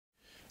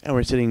And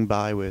we're sitting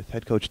by with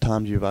head coach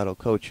Tom Giovatto.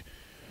 Coach,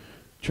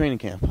 training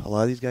camp. A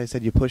lot of these guys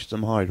said you pushed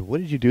them hard. What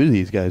did you do to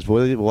these guys?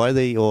 Why are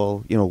they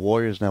all,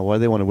 warriors now? Why do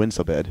they want to win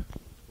so bad?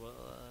 Well,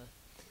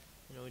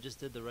 we just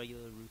did the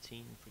regular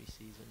routine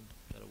preseason.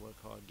 Got to work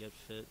hard, get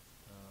fit.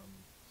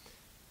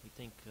 We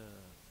think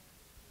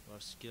our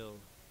skill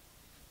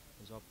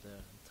is up there,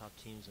 top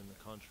teams in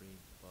the country,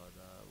 but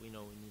we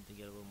know we need to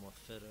get a little more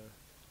fitter,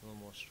 a little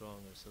more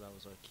stronger. So that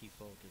was our key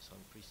focus on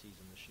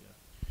preseason this year.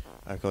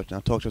 All right, Coach. Now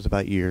talk to us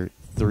about your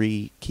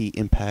three key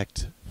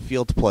impact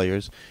field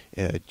players: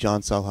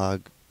 John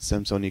Salhag,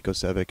 Semso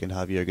Nikosevic, and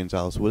Javier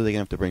Gonzalez. What are they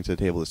going to have to bring to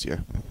the table this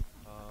year?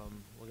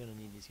 We're going to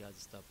need these guys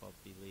to step up,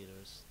 be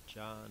leaders.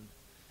 John,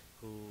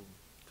 who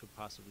could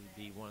possibly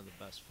be one of the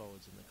best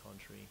forwards in the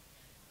country.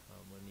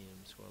 We're going to need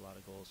him to score a lot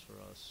of goals for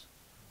us.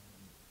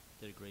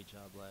 Did a great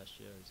job last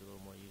year. He's a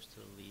little more used to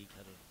the league,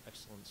 had an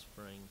excellent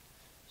spring.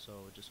 So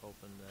we're just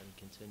hoping that he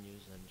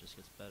continues and just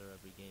gets better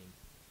every game.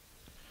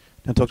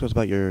 Now talk to us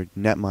about your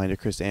netminder,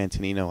 Chris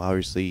Antonino.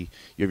 Obviously,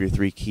 you have your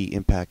three key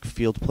impact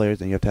field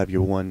players, and you have to have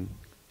your one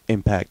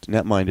impact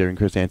netminder in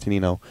Chris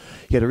Antonino.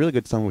 He had a really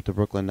good summer with the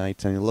Brooklyn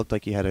Knights, and it looked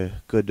like he had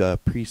a good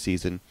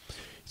preseason.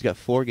 He's got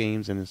 4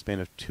 games in the span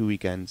of 2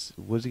 weekends.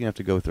 What is he going to have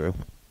to go through?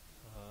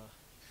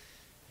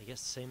 I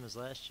guess the same as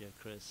last year,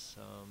 Chris.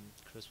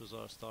 Chris was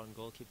our starting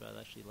goalkeeper.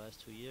 Actually,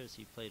 last 2 years,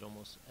 he played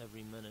almost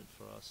every minute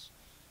for us.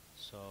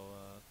 So,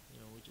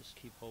 we just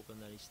keep hoping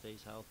that he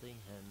stays healthy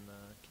and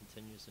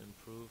continues to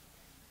improve.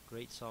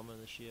 Great summer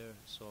this year.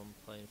 Saw him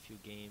playing a few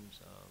games.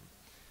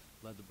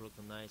 Led the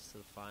Brooklyn Knights to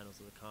the finals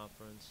of the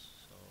conference.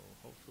 So,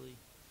 hopefully,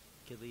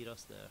 he could lead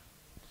us there.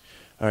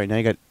 All right, now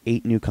you got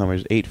 8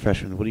 newcomers, 8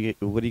 freshmen. What are you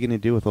going to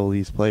do with all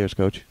these players,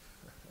 Coach?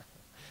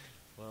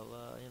 Well,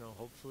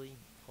 hopefully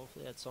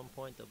at some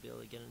point they'll be able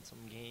to get in some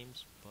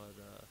games, but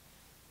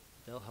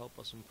they'll help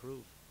us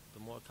improve. The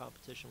more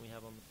competition we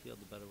have on the field,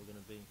 the better we're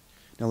going to be.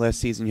 Now, last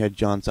season you had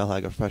John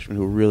Salhag, a freshman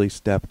who really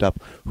stepped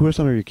up. Who are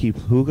some of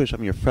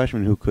your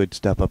freshmen who could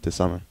step up this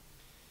summer?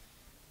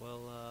 Well,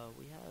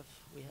 we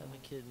have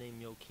a kid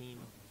named Joachim,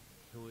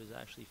 who is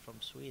actually from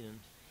Sweden.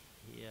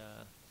 He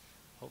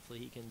hopefully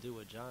he can do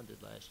what John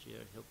did last year.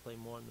 He'll play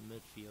more in the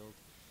midfield.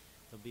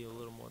 He'll be a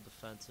little more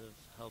defensive,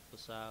 help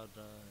us out,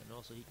 and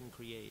also he can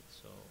create.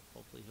 So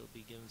hopefully he'll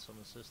be giving some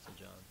assists to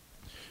John.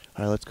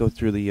 All right, let's go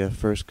through the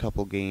first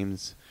couple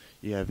games.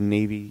 You have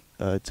Navy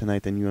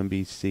tonight, then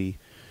UMBC.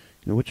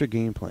 What's your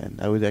game plan?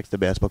 I always ask the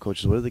basketball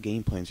coaches, what are the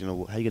game plans? How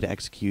you going to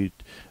execute?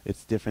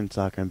 It's different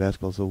soccer and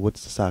basketball, so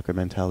what's the soccer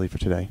mentality for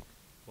today?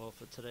 Well,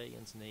 for today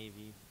against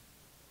Navy,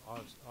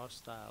 our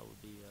style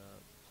would be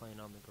playing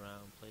on the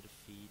ground, play to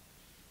feet,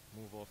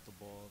 move off the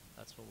ball.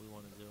 That's what we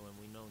want to do, and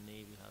we know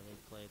Navy, how they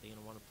play. They're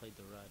going to want to play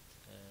direct,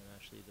 and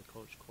actually the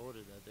coach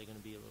quoted that they're going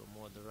to be a little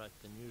more direct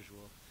than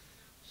usual.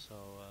 So,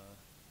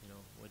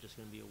 we're just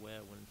going to be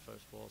aware winning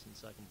first balls and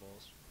second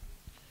balls.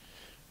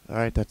 All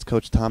right, that's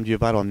Coach Tom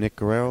Giovatto. I'm Nick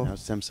Guerriero. Now,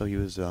 Semso, he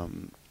was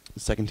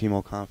second team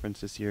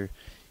All-Conference this year.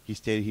 He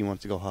stated he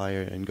wants to go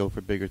higher and go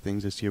for bigger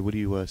things this year. What do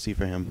you see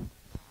for him?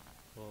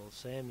 Well,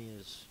 Sammy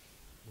is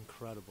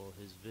incredible.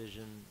 His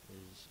vision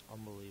is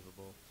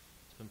unbelievable.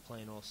 He's been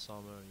playing all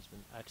summer. He's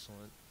been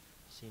excellent.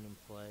 Seen him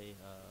play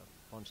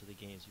a bunch of the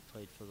games. He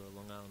played for the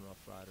Long Island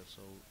Rough Riders,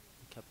 so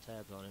we kept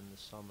tabs on him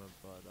this summer.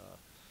 But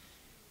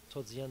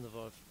towards the end of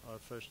our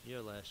first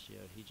year last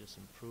year, he just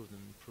improved,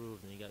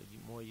 and he got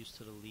more used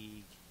to the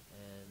league.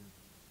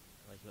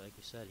 And like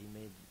we said, he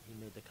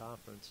made the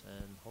conference,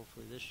 and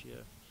hopefully this year,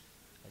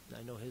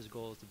 I know his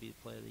goal is to be the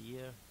player of the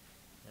year,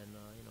 and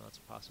that's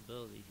a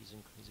possibility. He's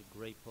a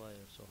great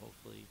player, so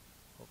hopefully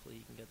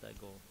he can get that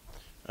goal.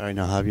 All right,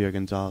 now Javier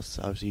Gonzalez,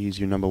 obviously he's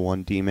your number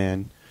 1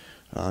 D-man.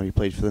 He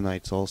played for the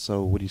Knights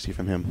also. What do you see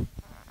from him?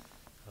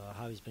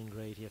 Javi's been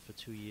great here for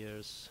 2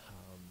 years.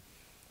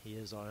 He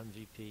is our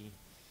MVP.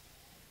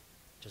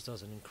 Just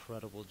does an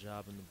incredible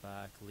job in the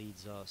back,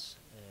 leads us,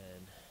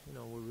 and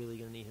we're really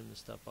going to need him to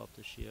step up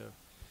this year.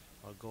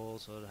 Our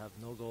goals are to have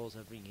no goals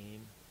every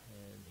game,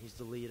 and he's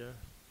the leader.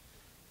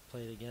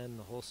 Played again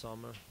the whole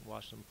summer,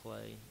 watched him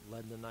play,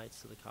 led the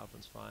Knights to the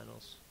conference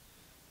finals,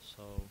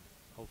 so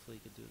hopefully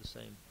he could do the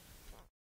same.